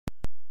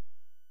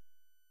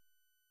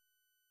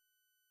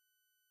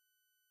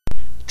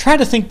Try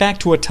to think back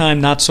to a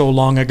time not so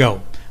long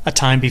ago. A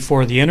time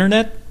before the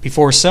internet,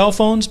 before cell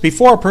phones,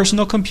 before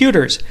personal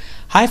computers.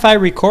 Hi-fi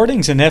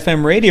recordings and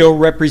FM radio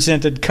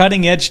represented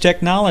cutting-edge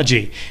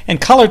technology,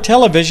 and color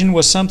television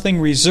was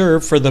something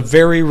reserved for the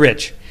very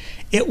rich.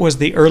 It was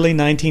the early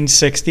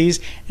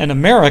 1960s, and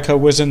America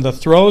was in the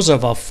throes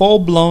of a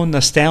full-blown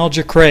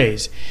nostalgia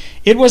craze.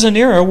 It was an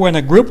era when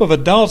a group of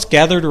adults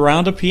gathered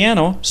around a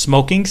piano,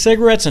 smoking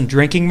cigarettes and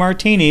drinking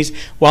martinis,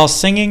 while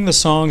singing the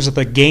songs of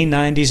the gay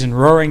 90s and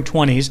roaring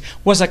 20s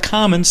was a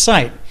common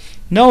sight.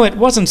 No, it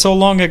wasn't so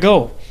long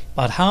ago,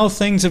 but how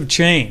things have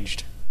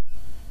changed.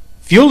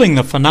 Fueling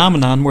the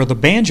phenomenon were the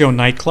banjo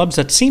nightclubs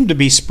that seemed to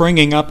be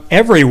springing up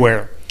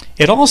everywhere.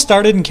 It all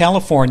started in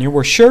California,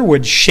 where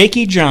Sherwood's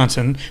Shaky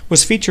Johnson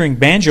was featuring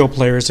banjo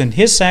players in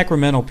his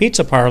Sacramento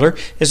pizza parlor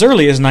as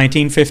early as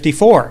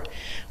 1954.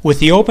 With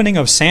the opening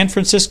of San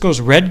Francisco's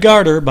Red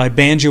Garter by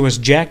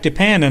banjoist Jack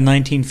DePan in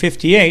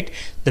 1958,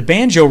 the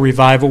banjo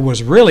revival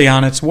was really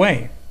on its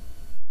way.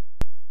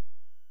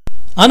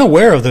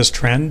 Unaware of this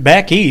trend,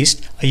 back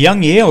east, a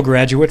young Yale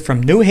graduate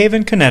from New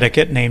Haven,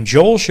 Connecticut named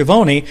Joel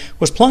Schiavone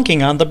was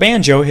plunking on the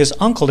banjo his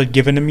uncle had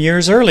given him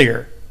years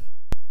earlier.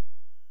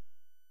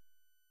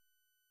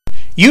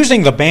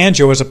 Using the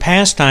banjo as a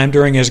pastime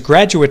during his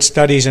graduate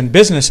studies in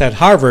business at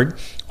Harvard,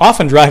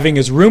 often driving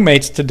his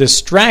roommates to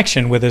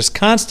distraction with his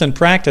constant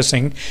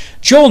practicing,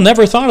 Joel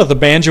never thought of the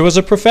banjo as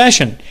a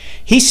profession.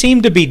 He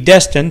seemed to be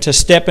destined to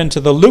step into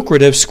the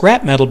lucrative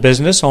scrap metal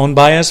business owned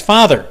by his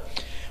father.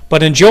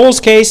 But in Joel's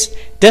case,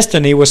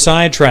 destiny was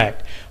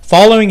sidetracked.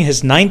 Following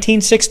his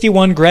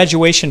 1961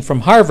 graduation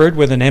from Harvard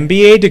with an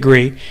MBA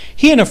degree,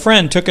 he and a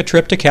friend took a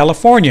trip to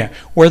California,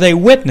 where they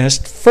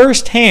witnessed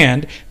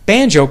firsthand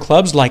banjo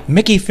clubs like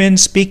Mickey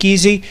Finn's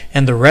Speakeasy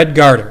and the Red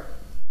Garter.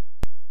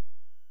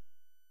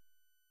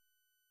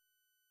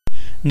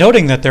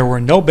 Noting that there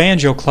were no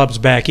banjo clubs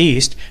back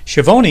east,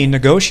 Schiavone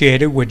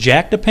negotiated with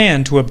Jack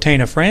DePan to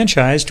obtain a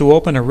franchise to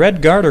open a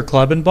Red Garter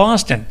club in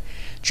Boston.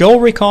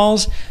 Joel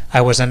recalls, "I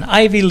was an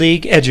Ivy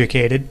League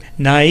educated,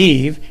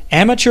 naive,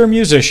 amateur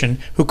musician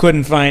who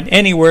couldn't find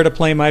anywhere to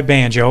play my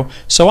banjo,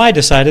 so I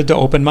decided to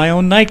open my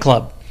own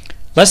nightclub."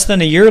 Less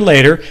than a year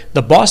later,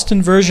 the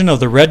Boston version of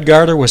the Red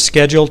Garter was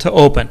scheduled to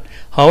open.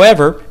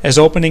 However, as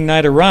opening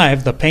night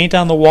arrived, the paint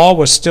on the wall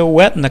was still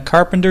wet and the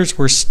carpenters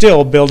were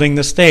still building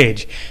the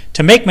stage.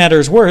 To make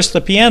matters worse,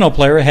 the piano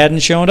player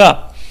hadn't shown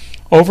up.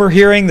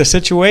 Overhearing the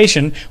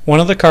situation,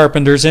 one of the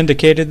carpenters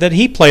indicated that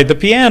he played the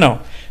piano.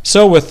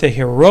 So with the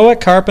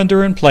heroic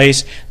carpenter in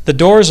place, the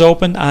doors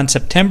opened on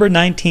September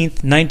 19,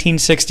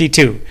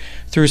 1962.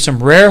 Through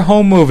some rare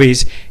home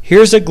movies,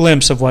 here's a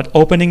glimpse of what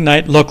opening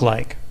night looked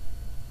like.